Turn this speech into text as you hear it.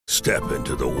Step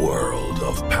into the world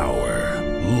of power,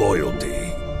 loyalty,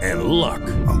 and luck.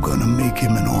 I'm gonna make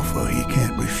him an offer he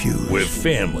can't refuse. With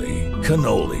family,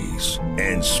 cannolis,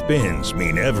 and spins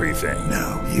mean everything.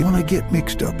 Now, you wanna get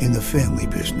mixed up in the family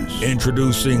business.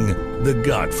 Introducing The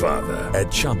Godfather at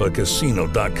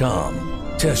ChumbaCasino.com.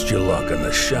 Test your luck in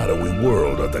the shadowy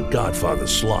world of The Godfather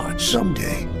slot.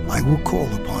 Someday, I will call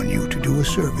upon you to do a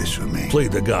service for me. Play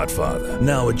The Godfather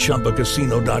now at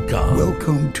ChumbaCasino.com.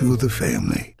 Welcome to the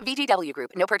family. VGW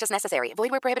Group. No purchase necessary. Void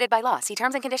where prohibited by law. See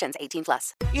terms and conditions.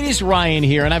 18+. It is Ryan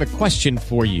here, and I have a question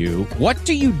for you. What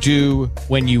do you do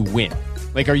when you win?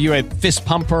 Like, are you a fist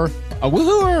pumper, a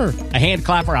woohooer, a hand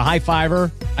clapper, a high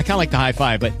fiver? I kind of like the high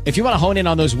five, but if you want to hone in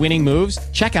on those winning moves,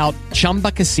 check out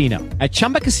Chumba Casino. At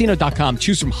ChumbaCasino.com,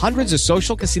 choose from hundreds of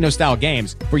social casino-style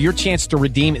games for your chance to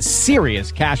redeem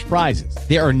serious cash prizes.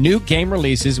 There are new game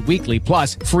releases weekly,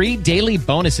 plus free daily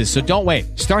bonuses. So don't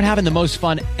wait. Start having the most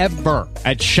fun ever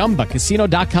at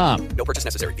ChumbaCasino.com. No purchase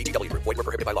necessary. VGW Group. Void where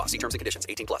prohibited by law. See terms and conditions.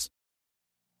 18+.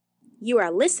 You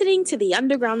are listening to The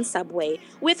Underground Subway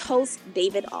with host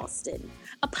David Alston,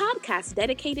 a podcast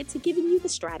dedicated to giving you the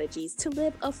strategies to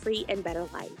live a free and better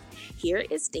life. Here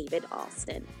is David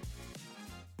Alston.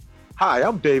 Hi,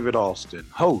 I'm David Alston,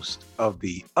 host of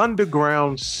The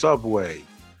Underground Subway.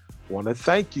 I want to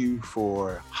thank you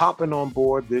for hopping on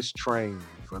board this train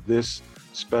for this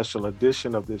special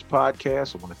edition of this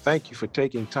podcast. I want to thank you for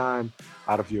taking time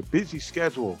out of your busy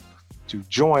schedule to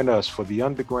join us for The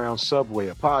Underground Subway,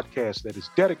 a podcast that is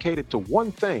dedicated to one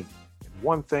thing and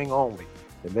one thing only.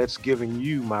 And that's giving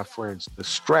you, my friends, the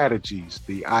strategies,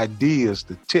 the ideas,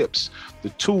 the tips, the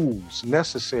tools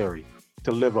necessary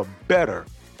to live a better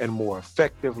and more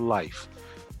effective life.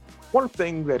 One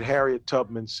thing that Harriet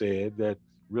Tubman said that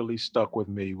really stuck with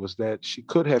me was that she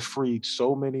could have freed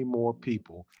so many more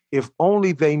people if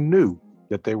only they knew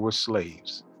that they were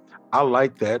slaves. I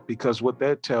like that because what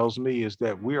that tells me is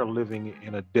that we are living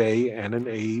in a day and an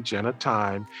age and a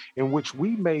time in which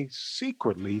we may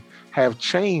secretly have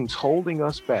chains holding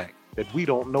us back that we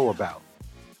don't know about.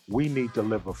 We need to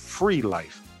live a free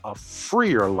life, a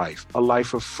freer life, a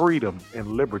life of freedom and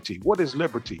liberty. What is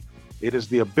liberty? It is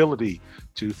the ability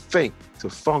to think, to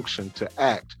function, to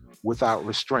act without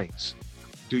restraints.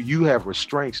 Do you have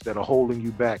restraints that are holding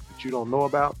you back that you don't know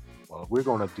about? Well, we're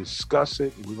going to discuss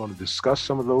it. We're going to discuss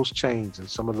some of those chains and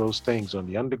some of those things on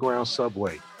the Underground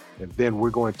Subway. And then we're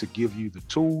going to give you the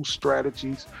tools,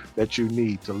 strategies that you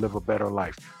need to live a better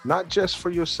life, not just for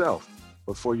yourself,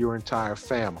 but for your entire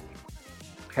family.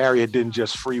 Harriet didn't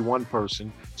just free one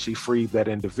person. She freed that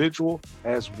individual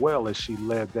as well as she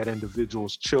led that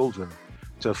individual's children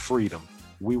to freedom.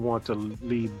 We want to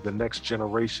lead the next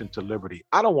generation to liberty.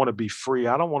 I don't want to be free.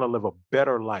 I don't want to live a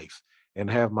better life and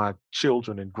have my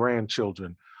children and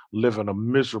grandchildren living a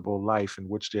miserable life in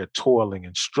which they're toiling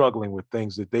and struggling with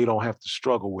things that they don't have to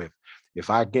struggle with. If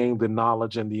I gain the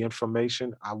knowledge and the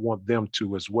information, I want them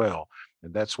to as well.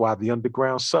 And that's why the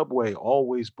Underground Subway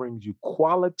always brings you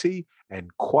quality and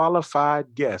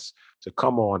qualified guests to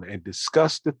come on and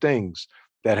discuss the things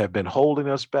that have been holding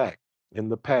us back in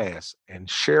the past and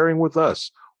sharing with us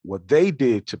what they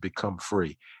did to become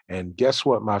free. And guess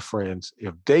what, my friends?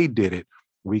 If they did it,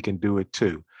 we can do it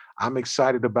too. I'm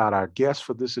excited about our guest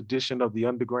for this edition of the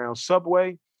Underground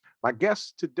Subway. My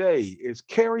guest today is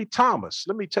Carrie Thomas.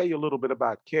 Let me tell you a little bit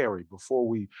about Carrie before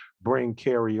we bring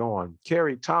Carrie on.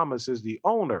 Carrie Thomas is the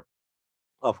owner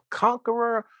of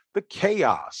Conqueror the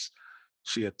Chaos.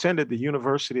 She attended the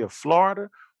University of Florida,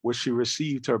 where she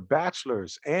received her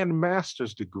bachelor's and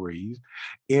master's degrees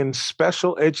in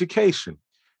special education.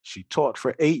 She taught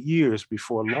for 8 years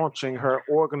before launching her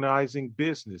organizing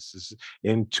businesses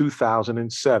in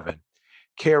 2007.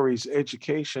 Carrie's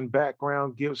education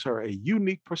background gives her a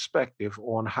unique perspective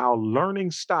on how learning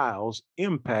styles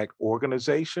impact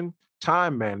organization,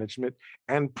 time management,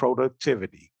 and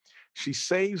productivity. She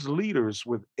saves leaders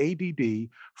with ADD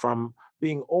from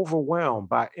being overwhelmed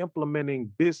by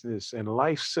implementing business and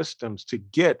life systems to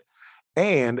get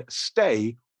and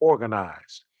stay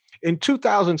organized. In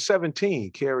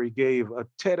 2017, Carrie gave a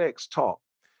TEDx talk,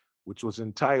 which was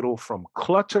entitled From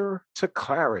Clutter to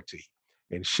Clarity.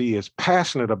 And she is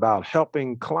passionate about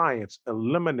helping clients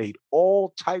eliminate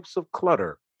all types of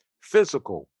clutter,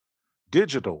 physical,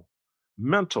 digital,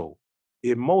 mental,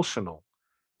 emotional,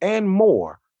 and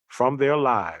more from their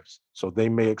lives so they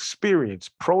may experience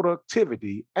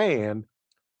productivity and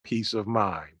peace of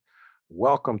mind.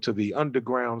 Welcome to the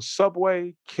Underground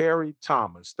Subway, Carrie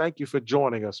Thomas. Thank you for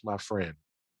joining us, my friend.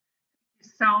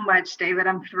 So much, David.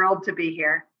 I'm thrilled to be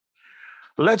here.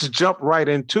 Let's jump right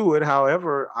into it.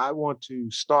 However, I want to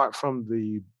start from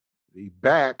the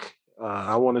back.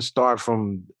 I want to start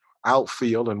from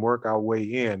outfield and work our way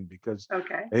in, because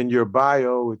Okay. in your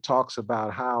bio it talks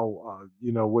about how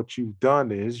what you've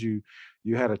done is you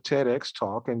had a TEDx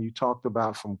talk and you talked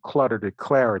about from clutter to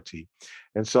clarity.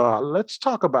 And so let's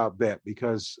talk about that,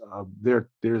 because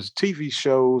there's TV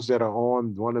shows that are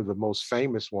on. One of the most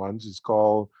famous ones is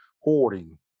called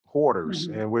Hoarders,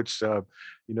 Mhm. in which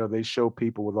they show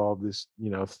people with all this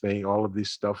all of this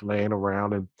stuff laying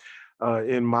around. And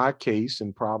in my case,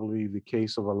 and probably the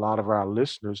case of a lot of our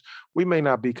listeners, we may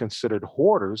not be considered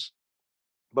hoarders,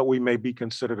 but we may be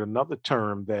considered another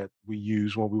term that we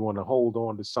use when we want to hold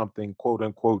on to something, quote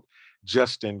unquote,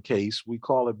 just in case. We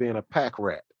call it being a pack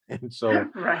rat. And so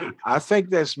Right. I think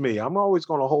that's me. I'm always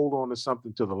going to hold on to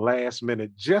something to the last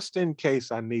minute, just in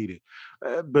case I need it.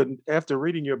 But after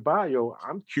reading your bio,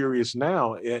 I'm curious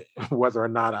now whether or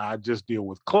not I just deal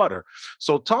with clutter.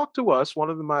 So talk to us. One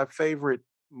of my favorite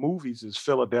movies is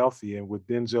Philadelphia, and with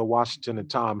Denzel Washington and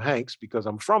Tom Hanks, because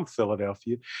I'm from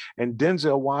Philadelphia. And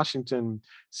Denzel Washington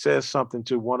says something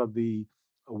to one of the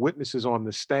witnesses on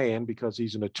the stand, because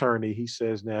he's an attorney. He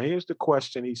says, now here's the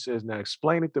question. He says, now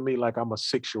explain it to me like I'm a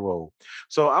 6-year-old.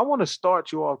 So I want to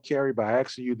start you off, Carrie, by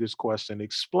asking you this question.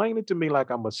 Explain it to me like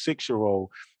I'm a 6-year-old.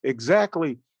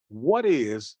 Exactly what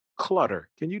is clutter?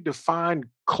 Can you define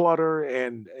clutter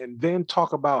and then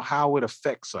talk about how it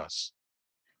affects us?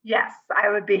 Yes, I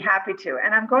would be happy to.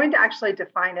 And I'm going to actually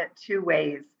define it two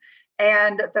ways.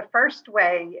 And the first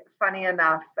way, funny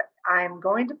enough, I'm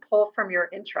going to pull from your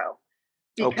intro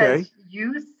Okay. because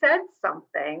you said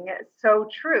something so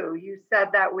true. You said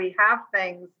that we have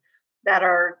things that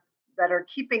are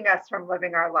keeping us from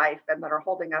living our life and that are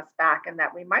holding us back and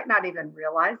that we might not even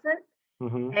realize it.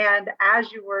 Hmm. And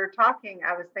as you were talking,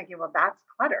 I was thinking, well, that's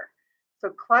clutter. So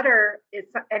clutter is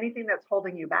anything that's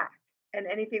holding you back and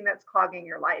anything that's clogging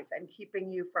your life and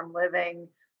keeping you from living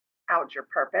out your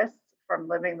purpose, from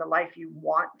living the life you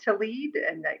want to lead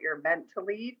and that you're meant to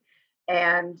lead,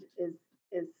 and is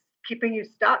keeping you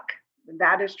stuck.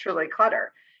 That is truly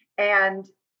clutter. And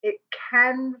it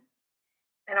can,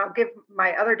 and I'll give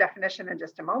my other definition in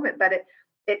just a moment, but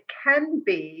it can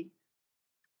be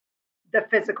the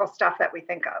physical stuff that we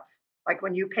think of. Like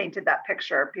when you painted that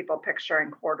picture, people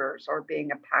picturing hoarders or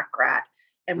being a pack rat.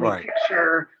 And we Right.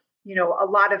 picture, a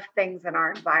lot of things in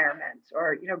our environment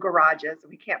or, garages, and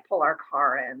we can't pull our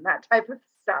car in, that type of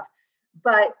stuff.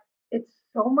 But it's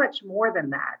so much more than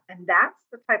that. And that's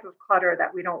the type of clutter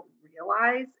that we don't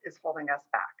realize is holding us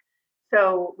back.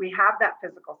 So we have that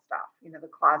physical stuff, the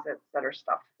closets that are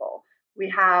stuffed full. We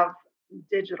have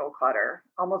digital clutter.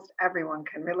 Almost everyone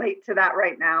can relate to that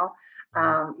right now.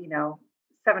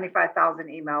 75,000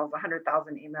 emails,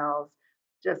 100,000 emails,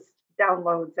 just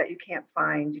downloads that you can't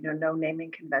find, no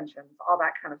naming conventions, all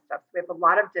that kind of stuff. So we have a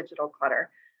lot of digital clutter.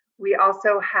 We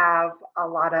also have a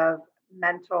lot of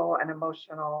mental and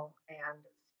emotional and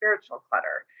spiritual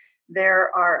clutter.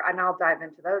 There are, and I'll dive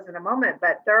into those in a moment,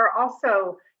 but there are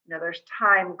also, there's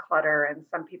time clutter, and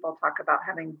some people talk about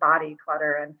having body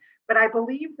clutter. But I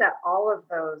believe that all of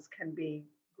those can be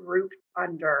grouped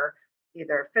under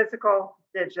either physical,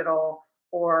 digital,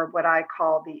 or what I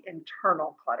call the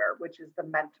internal clutter, which is the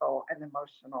mental and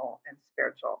emotional and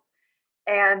spiritual.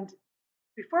 And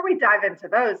before we dive into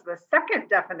those, the second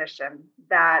definition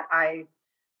that I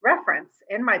reference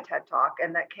in my TED Talk,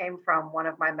 and that came from one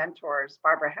of my mentors,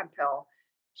 Barbara Hemphill,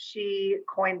 she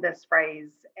coined this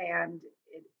phrase, and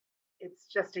it's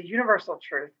just a universal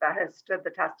truth that has stood the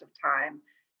test of time.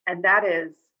 And that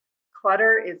is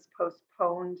clutter is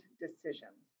postponed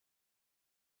decisions.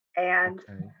 And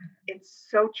Okay. it's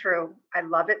so true. I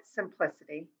love its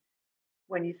simplicity.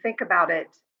 When you think about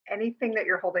it, anything that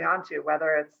you're holding on to,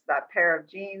 whether it's that pair of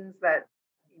jeans that,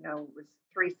 was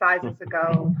 3 sizes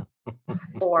ago,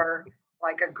 or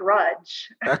like a grudge.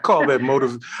 I call that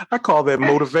I call that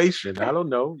motivation. I don't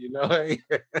know.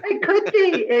 It could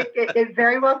be. It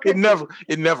very well could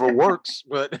it never works,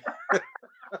 but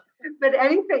but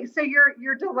anything. So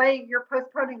you're delaying, you're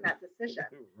postponing that decision.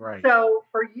 right. So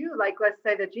for you, like let's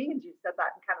say the jeans, you said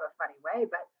that in kind of a funny way,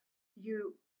 but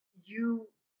you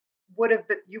would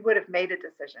have made a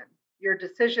decision. Your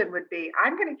decision would be,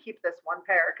 I'm going to keep this one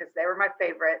pair because they were my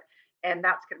favorite, and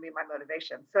that's going to be my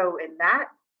motivation. So in that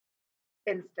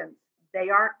instance, they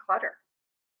aren't clutter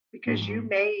because you Mhm.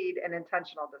 made an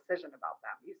intentional decision about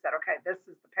them. You said, okay, this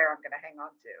is the pair I'm going to hang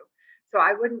on to. So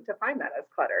I wouldn't define that as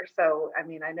clutter. So I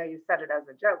mean, I know you said it as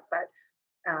a joke, but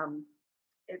um,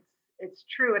 it's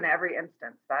true in every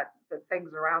instance that the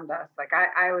things around us, like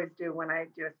I always do when I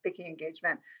do a speaking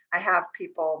engagement, I have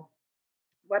people,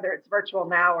 whether it's virtual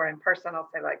now or in person, I'll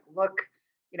say like, look,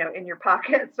 in your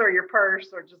pockets or your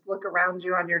purse, or just look around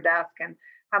you on your desk, and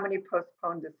how many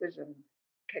postponed decisions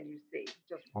can you see,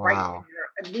 just right in Wow.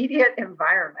 your immediate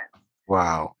environment.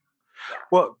 Wow. Yeah.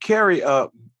 Well, Carrie,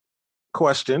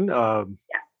 question.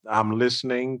 Yes. I'm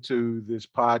listening to this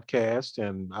podcast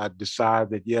and I decide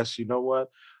that, yes, you know what?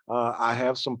 I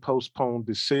have some postponed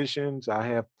decisions. I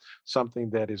have something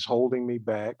that is holding me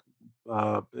back.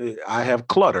 I have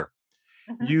clutter.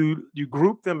 Mhm. You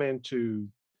group them into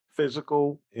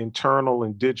physical, internal,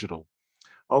 and digital.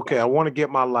 Okay, Yes. I want to get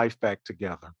my life back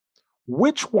together.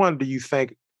 Which one do you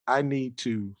think I need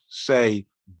to say,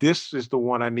 this is the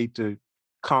one I need to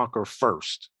conquer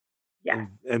first? Yes.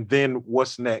 And then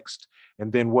what's next?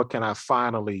 And then what can I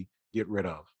finally get rid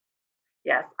of?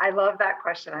 Yes. I love that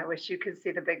question. I wish you could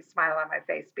see the big smile on my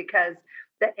face because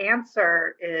the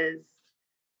answer is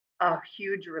a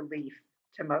huge relief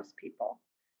to most people.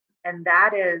 And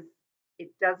that is,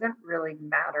 it doesn't really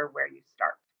matter where you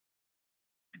start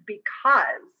because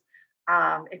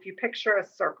if you picture a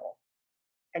circle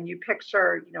and you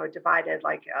picture, it divided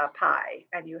like a pie,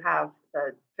 and you have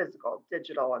the physical,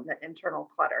 digital, and the internal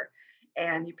clutter,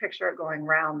 and you picture it going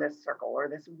around this circle or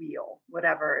this wheel,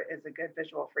 whatever is a good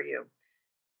visual for you,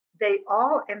 they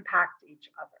all impact each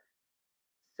other.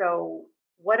 So,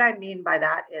 what I mean by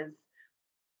that is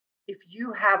if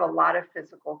you have a lot of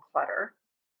physical clutter,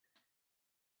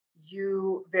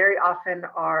 you very often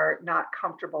are not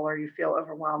comfortable or you feel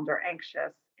overwhelmed or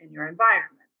anxious in your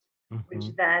environment, which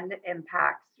Mhm. then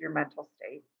impacts your mental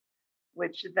state,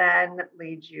 which then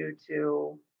leads you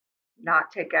to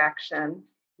not take action,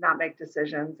 not make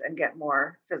decisions, and get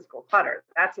more physical clutter.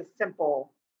 That's a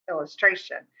simple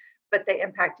illustration, but they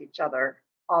impact each other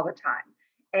all the time.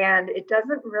 And it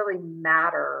doesn't really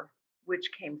matter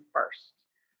which came first.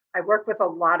 I work with a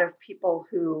lot of people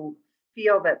who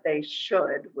feel that they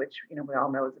should, which we all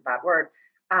know is a bad word,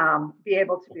 be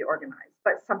able to be organized,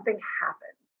 but something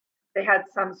happened. They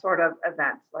had some sort of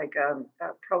event like a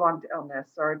prolonged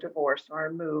illness or a divorce or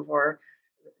a move or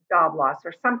job loss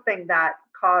or something that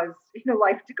caused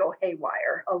life to go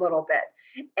haywire a little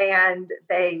bit, and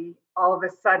they all of a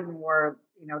sudden were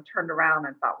turned around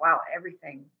and thought, wow,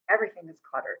 everything is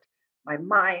cluttered. My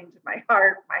mind, my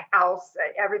heart, my house,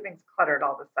 everything's cluttered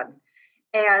all of a sudden,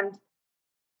 and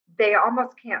they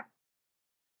almost can't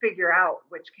figure out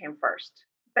which came first,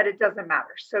 but it doesn't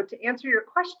matter. So to answer your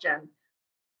question,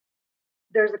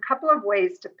 there's a couple of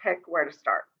ways to pick where to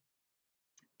start.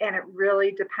 And it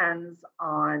really depends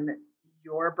on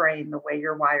your brain, the way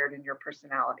you're wired, and your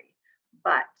personality.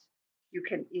 But you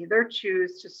can either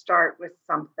choose to start with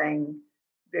something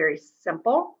very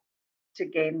simple to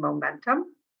gain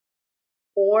momentum,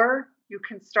 or you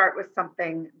can start with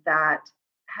something that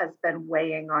has been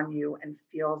weighing on you and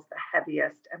feels the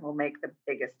heaviest and will make the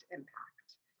biggest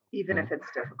impact, even if it's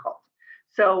difficult.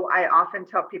 So I often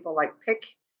tell people, like, pick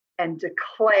and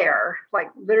declare, like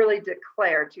literally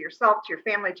declare to yourself, to your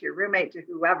family, to your roommate, to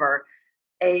whoever,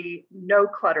 a no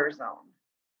clutter zone.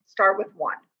 Start with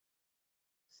one.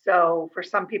 So for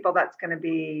some people, that's going to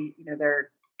be,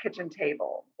 their kitchen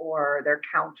table or their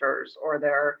counters or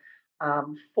their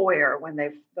foyer when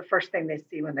the first thing they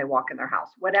see when they walk in their house,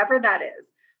 whatever that is.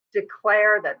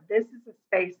 Declare that this is a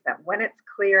space that when it's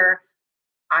clear,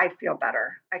 I feel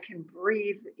better. I can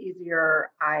breathe easier.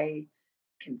 I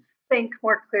can think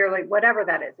more clearly, whatever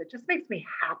that is. It just makes me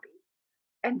happy.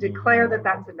 And declare that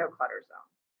that's a no clutter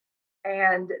zone.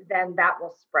 And then that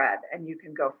will spread and you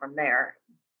can go from there.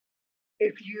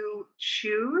 If you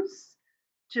choose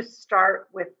to start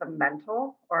with the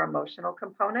mental or emotional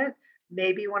component,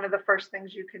 maybe one of the first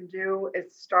things you can do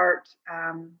is start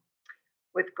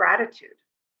with gratitude,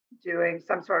 doing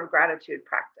some sort of gratitude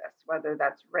practice, whether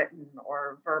that's written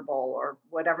or verbal or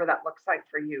whatever that looks like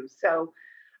for you. So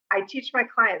I teach my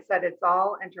clients that it's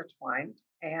all intertwined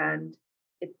and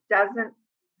it doesn't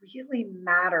really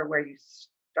matter where you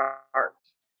start.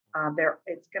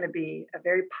 It's going to be a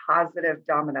very positive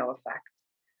domino effect.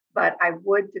 But I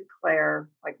would declare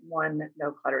like one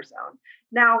no clutter zone.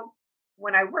 Now,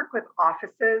 when I work with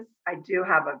offices, I do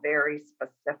have a very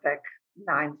specific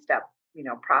 9-step,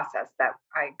 process that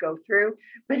I go through.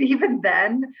 But even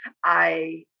then,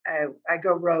 I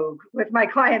go rogue with my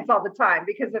clients all the time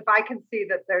because if I can see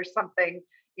that there's something,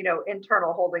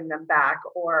 internal holding them back,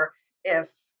 or if,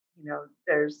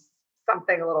 there's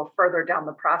something a little further down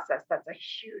the process that's a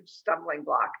huge stumbling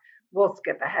block, we'll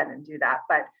skip ahead and do that.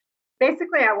 But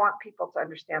basically, I want people to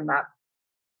understand that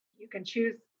you can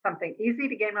choose something easy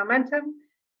to gain momentum.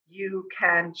 You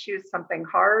can choose something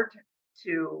hard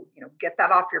to, get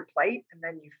that off your plate, and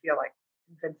then you feel like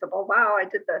invincible. Wow, I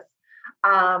did this.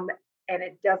 And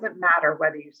it doesn't matter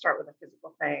whether you start with a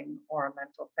physical thing or a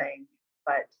mental thing,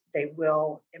 but they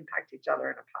will impact each other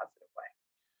in a positive way.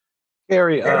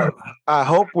 Carrie, I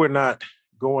hope we're not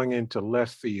going into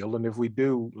left field, and if we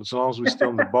do, as long as we're still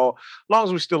in the ball, as long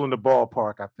as we're still in the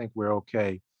ballpark, I think we're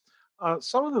okay.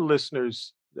 Some of the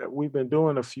listeners that we've been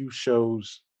doing a few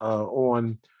shows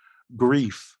on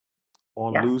grief,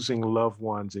 on Yeah. losing loved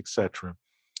ones, etc.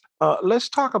 Let's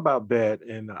talk about that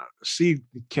and see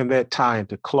can that tie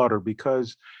into clutter,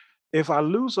 because if I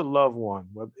lose a loved one,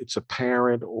 whether it's a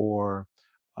parent or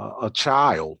a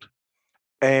child,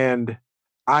 and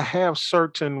I have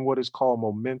certain what is called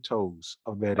mementos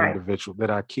of that Right. individual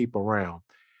that I keep around,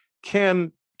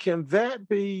 can that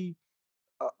be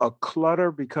a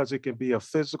clutter, because it can be a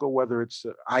physical, whether it's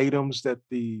items that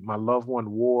the my loved one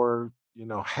wore,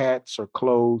 hats or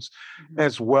clothes, Mhm.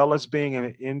 as well as being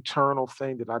an internal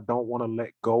thing that I don't want to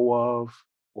let go of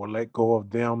or let go of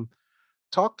them.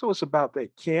 Talk to us about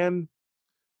that. Can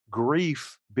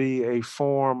grief be a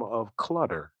form of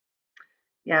clutter?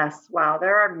 Yes. Wow.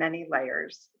 There are many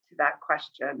layers to that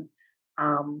question.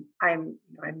 I'm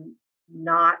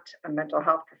not a mental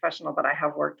health professional, but I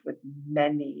have worked with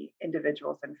many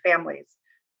individuals and families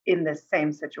in this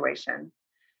same situation.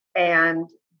 And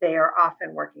they are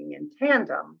often working in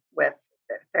tandem with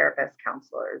their therapist,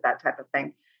 counselor, that type of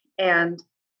thing. And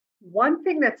one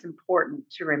thing that's important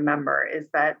to remember is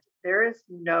that there is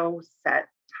no set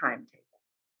timetable.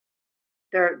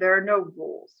 There are no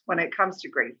rules when it comes to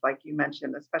grief, like you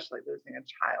mentioned, especially losing a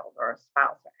child or a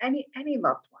spouse or any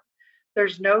loved one.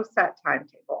 There's no set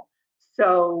timetable.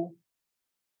 So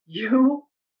you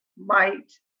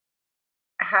might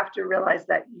have to realize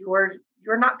that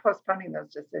you're not postponing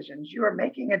those decisions. You are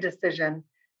making a decision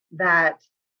that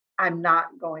I'm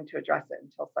not going to address it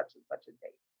until such and such a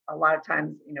date. A lot of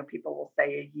times, people will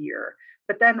say a year,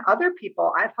 but then other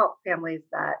people, I've helped families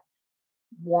that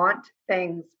want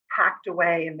things packed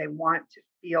away and they want to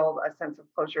feel a sense of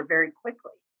closure very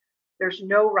quickly. There's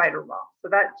no right or wrong. So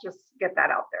that just get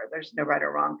that out there. There's no right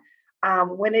or wrong.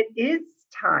 When it is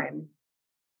time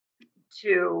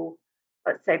to,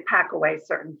 let's say, pack away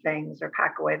certain things or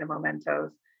pack away the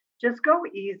mementos, just go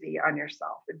easy on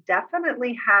yourself.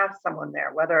 Definitely have someone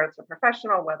there, whether it's a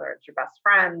professional, whether it's your best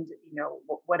friend,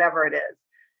 whatever it is.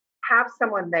 Have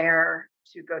someone there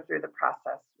to go through the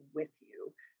process with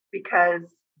you, because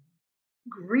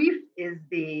grief is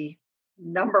the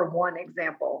number one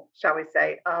example, shall we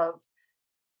say, of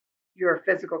your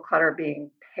physical clutter being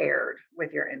paired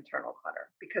with your internal clutter,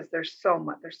 because there's so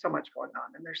much going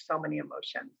on and there's so many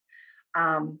emotions.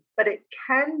 But it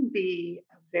can be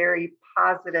a very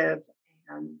positive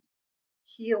and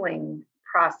healing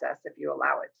process if you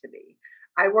allow it to be.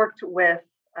 I worked with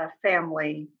a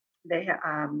family.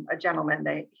 A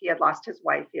gentleman. He had lost his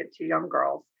wife. He had two young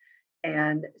girls,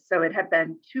 and so it had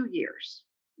been 2 years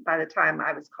by the time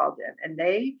I was called in, and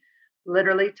they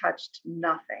literally touched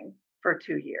nothing for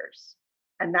 2 years.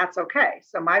 And that's okay.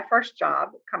 So my first job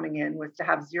coming in was to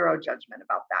have zero judgment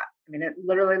about that. I mean, it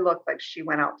literally looked like she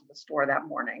went out to the store that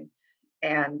morning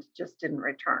and just didn't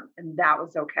return. And that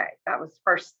was okay. That was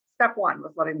first step one,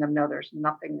 was letting them know there's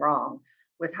nothing wrong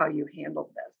with how you handled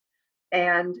this.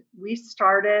 And we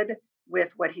started with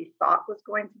what he thought was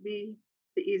going to be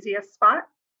the easiest spot.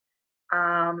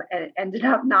 And it ended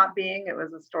up not being. It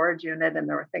was a storage unit and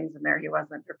there were things in there he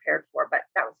wasn't prepared for, but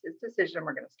that was his decision.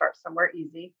 We're going to start somewhere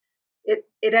easy.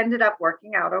 It ended up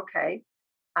working out okay.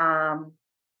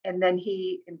 And then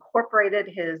he incorporated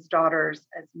his daughters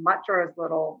as much or as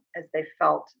little as they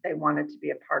felt they wanted to be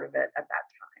a part of it at that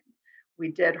time.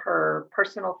 We did her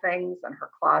personal things and her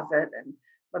closet and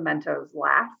mementos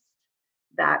last.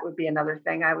 That would be another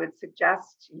thing I would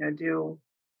suggest, do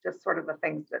just sort of the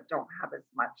things that don't have as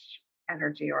much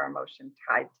energy or emotion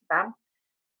tied to them,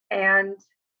 and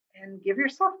give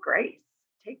yourself grace.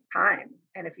 Take time.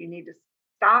 And if you need to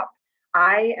stop,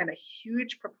 I am a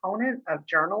huge proponent of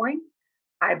journaling.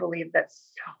 I believe that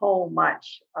so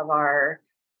much of our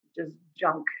just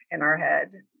junk in our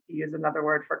head, to use another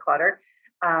word for clutter,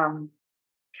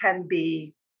 can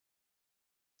be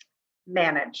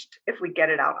managed if we get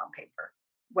it out on paper.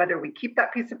 Whether we keep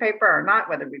that piece of paper or not,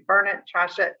 whether we burn it,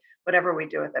 trash it, whatever we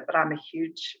do with it. But I'm a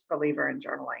huge believer in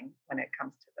journaling when it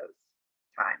comes to those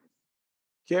times.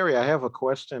 Carrie, I have a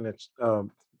question that's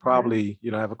probably,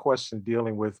 I have a question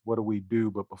dealing with what do we do?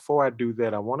 But before I do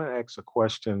that, I want to ask a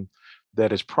question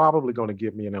that is probably going to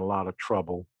get me in a lot of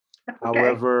trouble. Okay.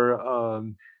 However,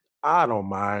 I don't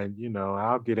mind,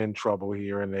 I'll get in trouble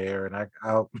here and there, and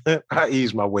I'll I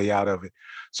ease my way out of it.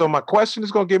 So my question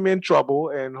is going to get me in trouble,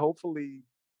 and hopefully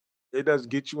it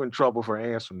doesn't get you in trouble for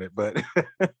answering it. But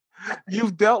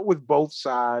you've dealt with both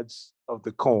sides of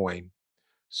the coin.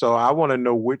 So I want to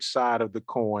know which side of the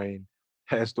coin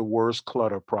has the worst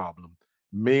clutter problem,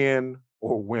 men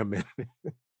or women?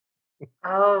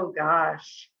 Oh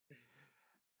gosh.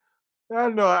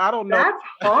 I don't know. That's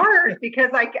hard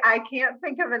because I can't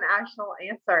think of an actual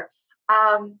answer.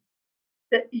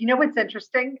 You know what's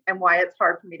interesting and why it's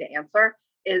hard for me to answer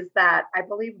is that I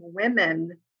believe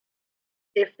women,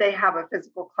 if they have a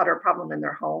physical clutter problem in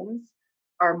their homes,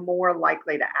 are more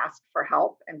likely to ask for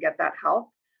help and get that help.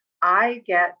 I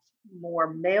get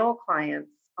more male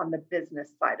clients on the business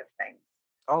side of things.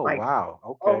 Oh, Like, wow.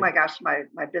 Okay. oh my gosh,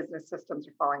 my business systems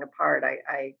are falling apart.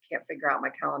 I can't figure out my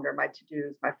calendar, my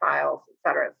to-dos, my files, et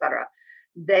cetera, et cetera.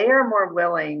 They are more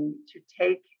willing to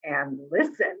take and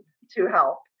listen to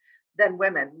help than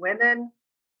women. Women,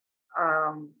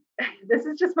 this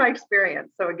is just my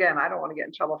experience. So again, I don't want to get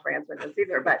in trouble for answering this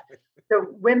either, but the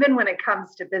women, when it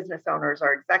comes to business owners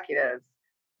or executives,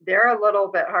 they're a little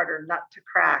bit harder nut to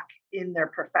crack in their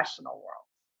professional world.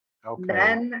 Okay.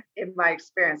 Men, in my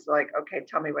experience, are like, okay,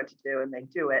 tell me what to do, and they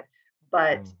do it.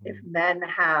 But if men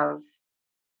have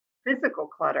physical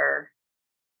clutter,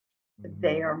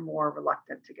 they are more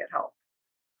reluctant to get help.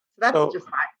 So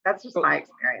that's just my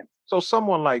experience. So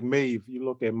someone like me, if you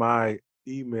look at my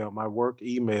work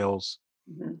emails,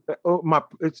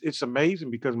 it's amazing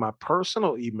because my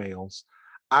personal emails,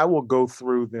 I will go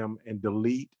through them and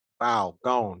delete, file,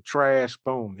 gone, trash,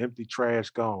 boom, empty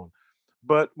trash, gone.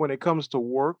 But when it comes to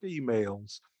work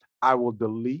emails, I will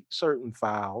delete certain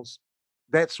files.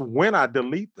 That's when I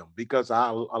delete them because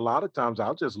a lot of times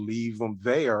I'll just leave them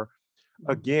there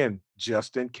again,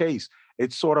 just in case.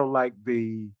 It's sort of like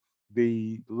the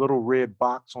little red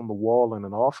box on the wall in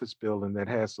an office building that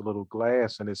has the little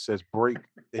glass and it says break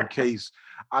in case.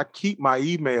 I keep my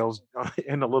emails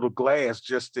in a little glass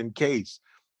just in case.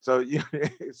 So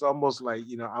it's almost like,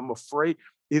 I'm afraid.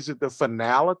 Is it the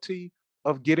finality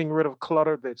of getting rid of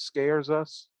clutter that scares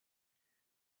us?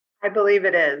 I believe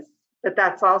it is, but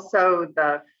that's also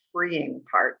the freeing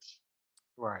part.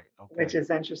 Right. Okay. Which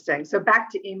is interesting. So back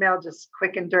to email, just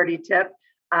quick and dirty tip.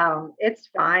 It's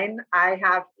fine. I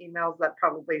have emails that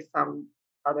probably some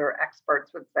other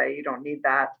experts would say you don't need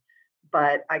that,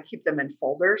 but I keep them in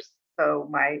folders. So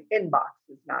my inbox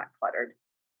is not cluttered.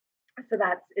 So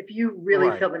that's, if you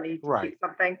really feel the need to keep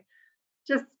something,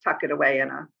 just tuck it away in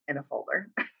a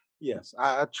folder. Yes,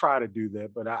 I try to do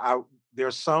that, but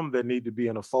there's some that need to be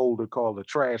in a folder called a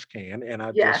trash can. And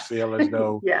I just feel as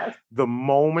though the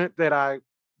moment that I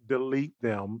delete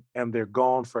them and they're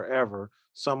gone forever,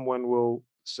 someone will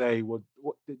say, well,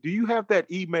 do you have that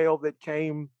email that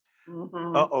came?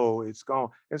 Uh-oh, it's gone.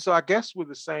 And so I guess we're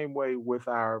the same way with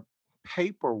our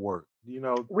paperwork,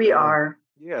 We are.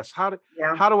 Yes. How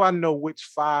do I know which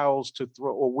files to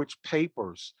throw or which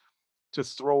papers to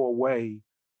throw away?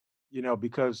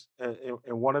 Because and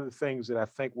one of the things that I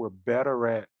think we're better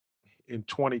at in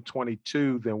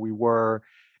 2022 than we were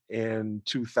in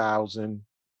 2000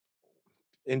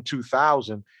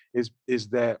 is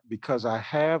that because I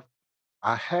have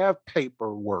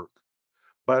paperwork,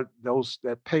 but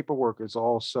that paperwork is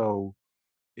also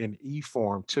in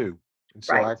e-form too. And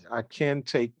so I can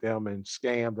take them and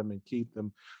scan them and keep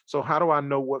them. So how do I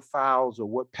know what files or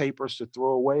what papers to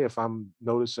throw away if I'm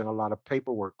noticing a lot of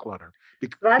paperwork clutter?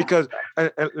 Because I'll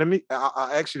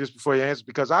ask you this before you answer,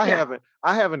 because I have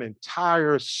an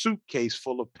entire suitcase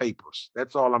full of papers.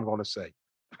 That's all I'm going to say.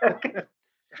 Okay.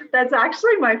 That's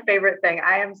actually my favorite thing.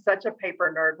 I am such a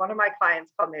paper nerd. One of my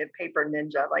clients called me a paper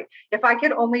ninja. Like, if I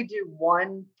could only do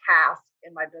one task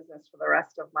in my business for the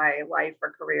rest of my life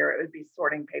or career, it would be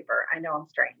sorting paper. I know I'm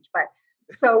strange, but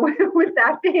so with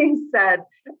that being said,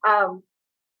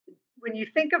 when you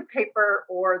think of paper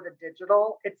or the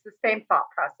digital, it's the same thought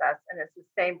process, and it's the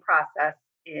same process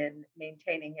in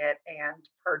maintaining it and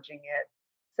purging it.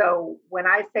 So when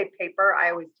I say paper,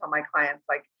 I always tell my clients,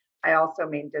 like, I also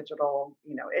mean digital,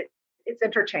 it's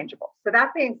interchangeable. So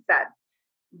that being said,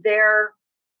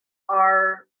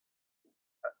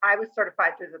 I was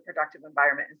certified through the Productive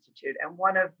Environment Institute, and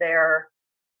one of their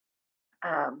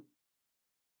caveats,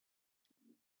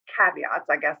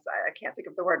 I guess, I can't think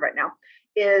of the word right now,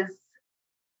 is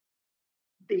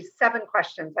these 7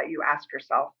 questions that you ask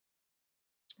yourself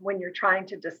when you're trying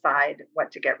to decide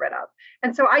what to get rid of.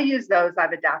 And so I use those.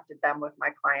 I've adapted them with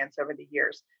my clients over the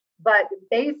years. But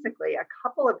basically, a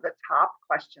couple of the top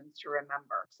questions to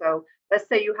remember. So let's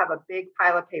say you have a big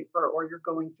pile of paper, or you're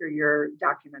going through your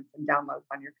documents and downloads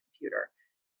on your computer.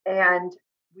 And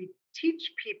we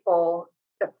teach people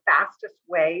the fastest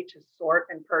way to sort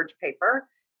and purge paper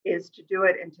is to do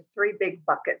it into 3 big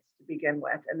buckets to begin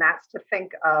with. And that's to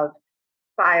think of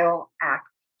file, act,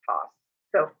 toss.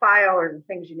 So file are the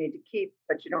things you need to keep,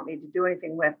 but you don't need to do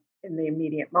anything with in the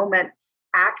immediate moment.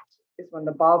 Act is when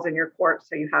the ball's in your court.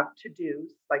 So you have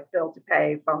to-dos like bill to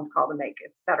pay, phone call to make,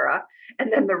 etc.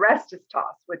 And then the rest is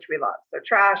toss, which we love. So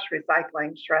trash,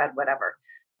 recycling, shred, whatever.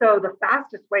 So the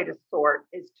fastest way to sort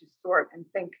is to sort and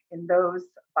think in those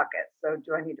buckets. So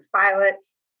do I need to file it,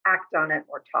 act on it,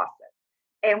 or toss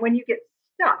it? And when you get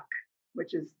stuck,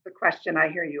 which is the question I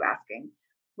hear you asking,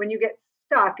 when you get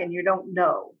stuck and you don't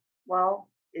know, well,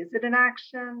 is it an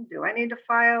action? Do I need to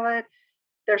file it?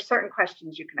 There's certain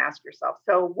questions you can ask yourself.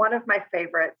 So one of my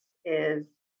favorites is,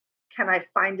 can I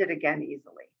find it again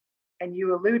easily? And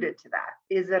you alluded to that.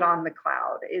 Is it on the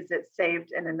cloud? Is it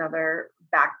saved in another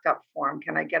backed up form?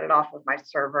 Can I get it off of my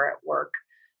server at work?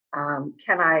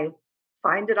 Can I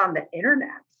find it on the internet?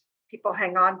 People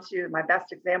hang on to, my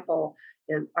best example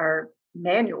are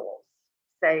manuals,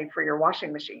 say for your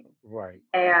washing machine. Right.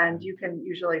 And you can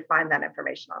usually find that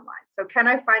information online. So can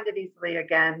I find it easily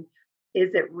again?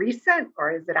 Is it recent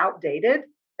or is it outdated?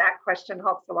 That question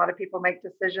helps a lot of people make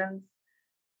decisions.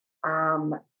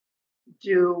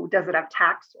 Does it have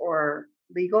tax or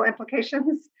legal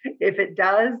implications? If it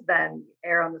does, then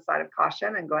err on the side of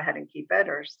caution and go ahead and keep it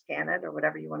or scan it or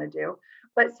whatever you want to do.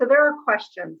 But so there are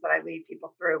questions that I lead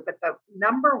people through. But the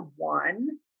number one,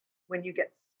 when you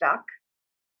get stuck,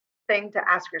 thing to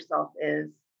ask yourself is,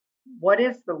 what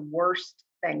is the worst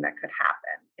thing that could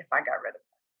happen if I got rid of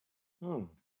it?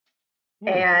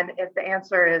 And if the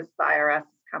answer is the IRS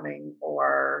is coming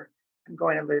or I'm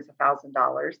going to lose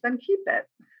 $1,000, then keep it.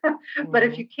 But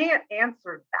if you can't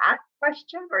answer that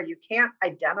question or you can't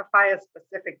identify a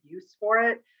specific use for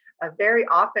it, very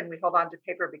often we hold on to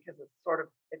paper because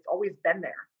it's always been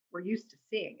there. We're used to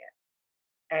seeing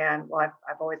it. And well,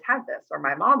 I've always had this, or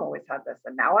my mom always had this,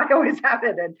 and now I always have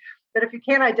it. But if you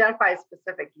can't identify a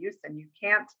specific use and you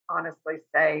can't honestly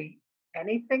say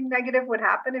anything negative would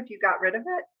happen if you got rid of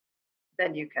it,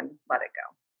 then you can let it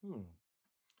go.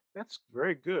 That's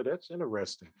very good. That's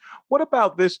interesting. What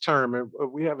about this term?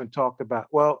 We haven't talked about,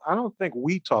 well, I don't think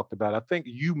we talked about it. I think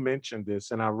you mentioned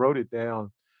this and I wrote it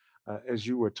down as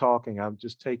you were talking. I'm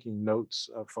just taking notes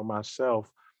for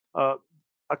myself.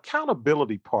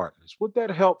 Accountability partners. Would that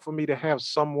help for me to have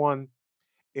someone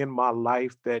in my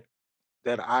life that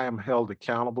I am held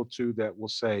accountable to that will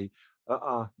say,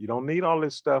 you don't need all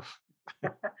this stuff?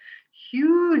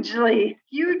 Hugely,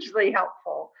 hugely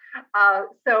helpful.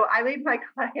 So I lead my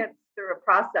clients through a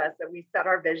process that we set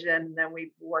our vision, and then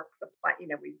we work the plan,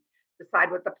 we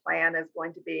decide what the plan is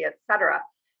going to be, et cetera.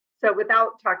 So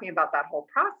without talking about that whole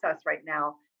process right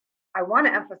now, I want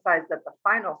to emphasize that the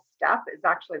final step is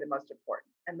actually the most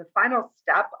important. And the final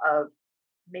step of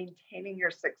maintaining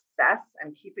your success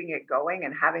and keeping it going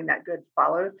and having that good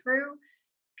follow through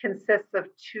consists of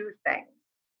two things: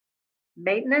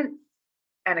 maintenance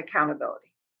and accountability.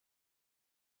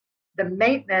 The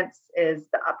maintenance is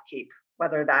the upkeep,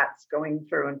 whether that's going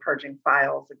through and purging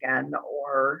files again,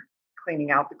 or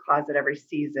cleaning out the closet every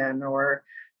season, or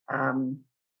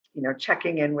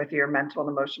checking in with your mental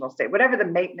and emotional state. Whatever the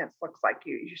maintenance looks like,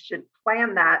 you should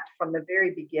plan that from the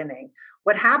very beginning.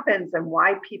 What happens and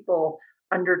why people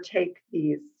undertake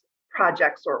these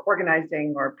projects or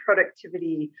organizing or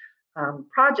productivity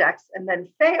projects and then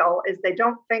fail is they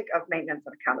don't think of maintenance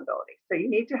and accountability. So you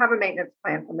need to have a maintenance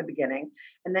plan from the beginning,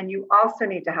 and then you also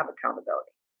need to have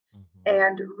accountability.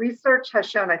 And research has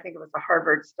shown, I think it was a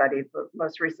Harvard study, the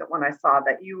most recent one I saw,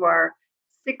 that you are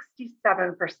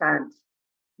 67%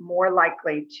 more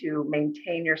likely to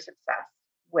maintain your success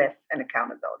with an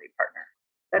accountability partner.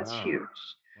 That's huge.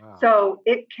 Wow. So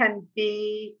it can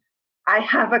be, I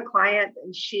have a client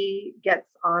and she gets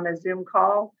on a Zoom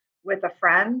call with a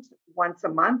friend once a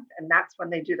month, and that's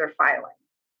when they do their filing.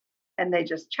 And they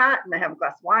just chat and they have a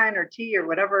glass of wine or tea or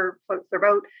whatever floats their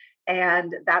boat.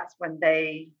 And that's when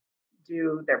they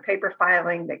do their paper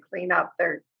filing, they clean up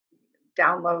their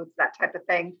downloads, that type of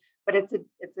thing. But it's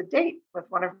a date with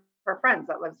one of her friends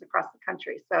that lives across the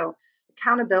country. So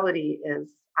accountability is,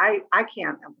 I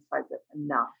can't emphasize it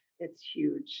enough. It's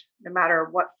huge, no matter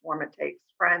what form it takes: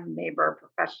 friend, neighbor,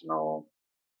 professional,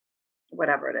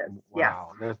 whatever it is.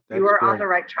 Wow, yes. That's you are great. On the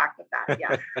right track with that.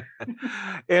 Yes.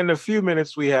 In the few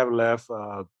minutes we have left,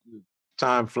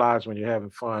 time flies when you're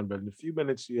having fun, but in the few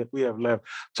minutes we have left,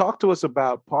 talk to us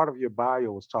about, part of your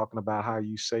bio was talking about how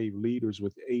you save leaders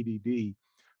with ADD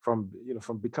from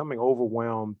becoming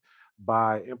overwhelmed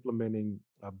by implementing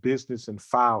business and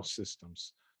file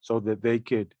systems so that they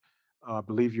could, I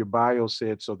believe your bio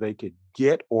said, so they could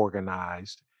get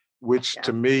organized, which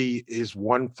to me is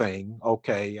one thing.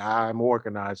 Okay, I'm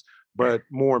organized, but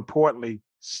more importantly,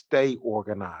 stay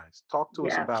organized. Talk to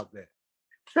us about that.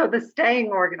 So the staying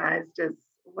organized is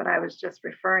what I was just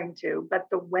referring to, but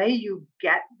the way you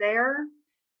get there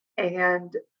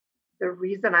and the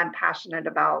reason I'm passionate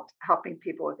about helping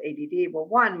people with ADD, well,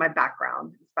 one, my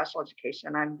background in special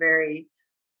education.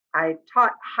 I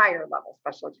taught higher level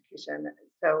special education.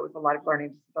 So it was a lot of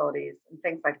learning disabilities and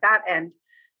things like that. And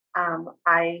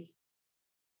I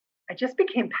just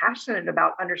became passionate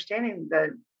about understanding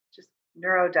the just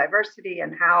neurodiversity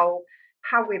and how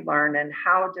we learn and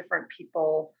how different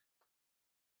people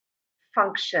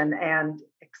function and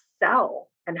excel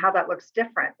and how that looks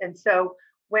different. And so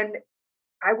when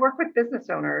I work with business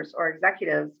owners or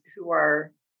executives who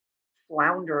are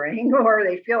floundering or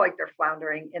they feel like they're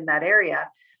floundering in that area,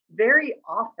 very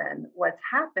often what's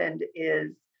happened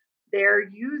is they're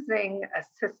using a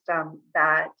system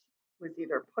that was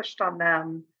either pushed on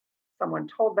them, someone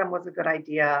told them was a good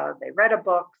idea, they read a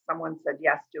book, someone said,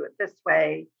 yes, do it this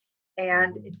way,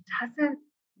 and it doesn't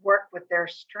work with their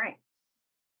strengths.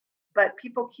 But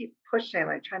people keep pushing,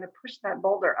 like trying to push that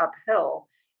boulder uphill.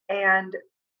 And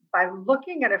by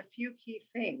looking at a few key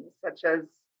things, such as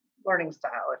learning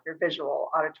style, if you're visual,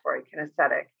 auditory,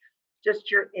 kinesthetic, just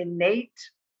your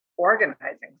innate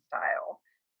organizing style,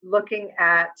 looking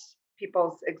at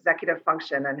people's executive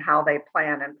function and how they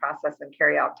plan and process and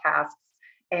carry out tasks,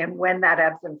 and when that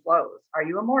ebbs and flows. Are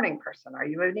you a morning person? Are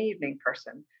you an evening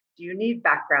person? Do you need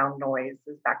background noise?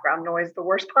 Is background noise the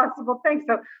worst possible thing?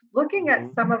 So looking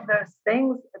at some of those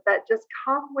things that just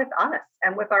come with us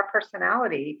and with our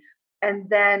personality, and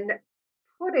then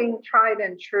putting tried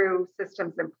and true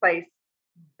systems in place,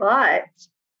 but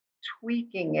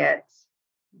tweaking it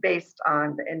based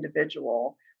on the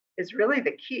individual is really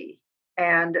the key.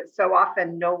 And so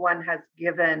often no one has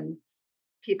given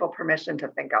people permission to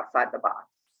think outside the box.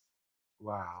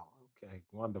 Wow. Okay.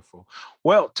 Wonderful.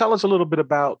 Well, tell us a little bit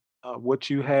about what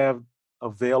you have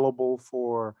available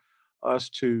for us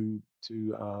to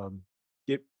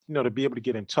get, to be able to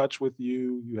get in touch with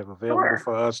you. You have available Sure.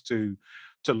 for us to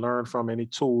learn from any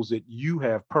tools that you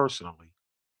have personally.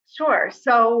 Sure.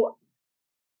 So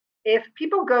if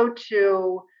people go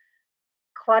to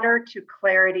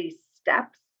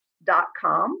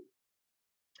cluttertoclaritysteps.com,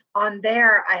 on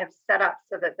there, I have set up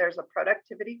so that there's a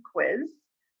productivity quiz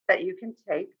that you can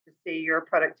take to see your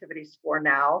productivity score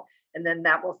now. And then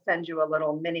that will send you a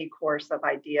little mini course of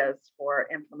ideas for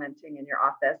implementing in your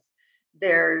office.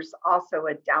 There's also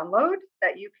a download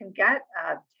that you can get,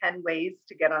 10 ways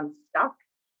to get unstuck.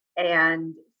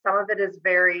 And some of it is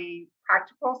very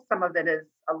practical. Some of it is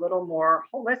a little more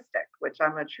holistic, which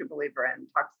I'm a true believer in.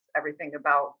 Talks everything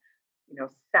about,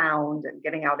 sound and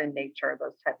getting out in nature,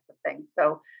 those types of things.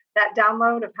 So that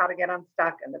download of how to get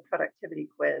unstuck and the productivity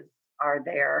quiz are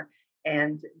there.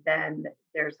 And then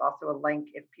there's also a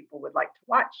link if people would like to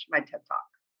watch my TED Talk.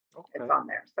 Okay. It's on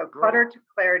there. So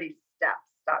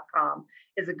cluttertoclaritysteps.com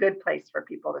is a good place for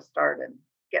people to start and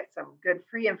get some good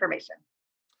free information.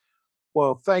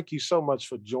 Well, thank you so much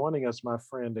for joining us, my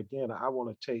friend. Again, I want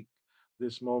to take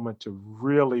this moment to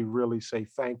really, really say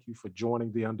thank you for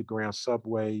joining the Underground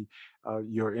Subway.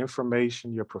 Your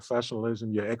information, your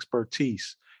professionalism, your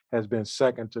expertise has been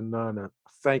second to none. And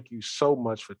thank you so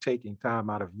much for taking time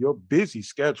out of your busy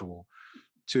schedule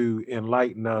to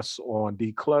enlighten us on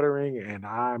decluttering, and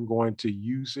I'm going to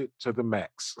use it to the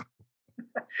max.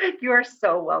 You are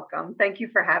so welcome. Thank you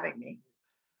for having me.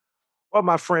 Well,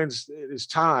 my friends, it is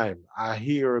time. I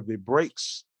hear the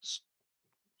brakes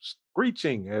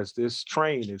screeching as this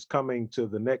train is coming to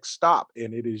the next stop,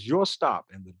 and it is your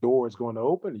stop, and the door is going to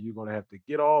open, and you're going to have to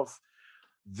get off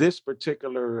this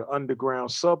particular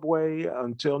Underground Subway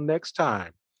until next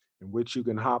time, in which you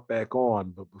can hop back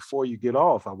on. But before you get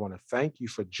off, I want to thank you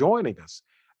for joining us.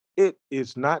 It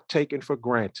is not taken for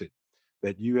granted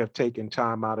that you have taken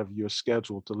time out of your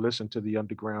schedule to listen to the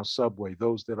Underground Subway.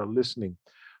 Those that are listening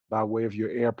by way of your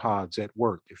AirPods at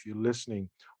work, if you're listening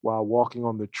while walking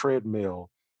on the treadmill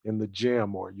in the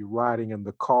gym, or you're riding in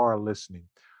the car listening,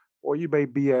 or you may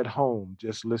be at home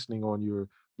just listening on your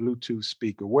Bluetooth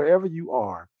speaker, wherever you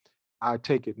are, I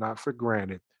take it not for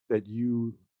granted that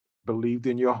you believed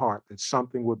in your heart that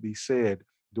something would be said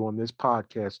during this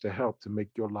podcast to help to make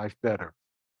your life better.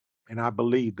 And I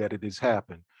believe that it has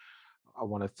happened. I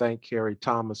want to thank Carrie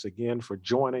Thomas again for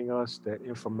joining us. That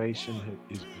information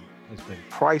has been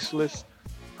priceless.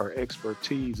 Her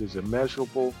expertise is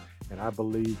immeasurable. And I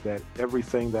believe that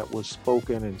everything that was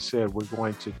spoken and said, we're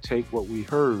going to take what we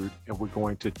heard and we're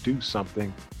going to do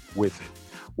something with it.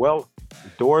 Well,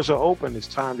 the doors are open. It's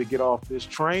time to get off this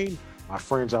train. My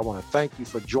friends, I want to thank you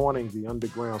for joining the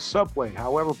Underground Subway.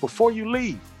 However, before you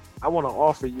leave, I want to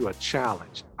offer you a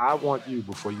challenge. I want you,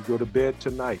 before you go to bed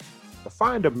tonight, to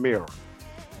find a mirror.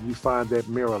 When you find that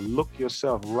mirror, look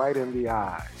yourself right in the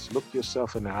eyes. Look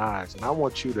yourself in the eyes. And I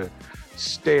want you to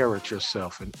stare at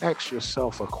yourself and ask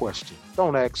yourself a question.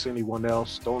 Don't ask anyone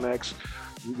else. Don't ask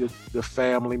the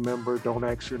family member. Don't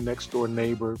ask your next door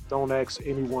neighbor. Don't ask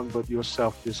anyone but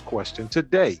yourself this question.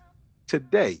 Today,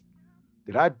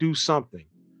 did I do something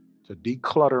to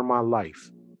declutter my life?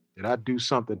 Did I do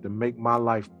something to make my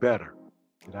life better?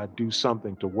 Did I do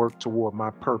something to work toward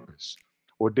my purpose?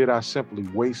 Or did I simply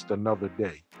waste another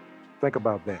day? Think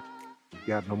about that. You've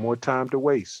got no more time to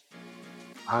waste.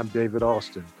 I'm David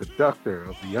Austin, conductor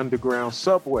of the Underground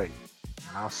Subway.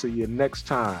 And I'll see you next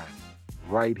time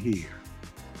right here.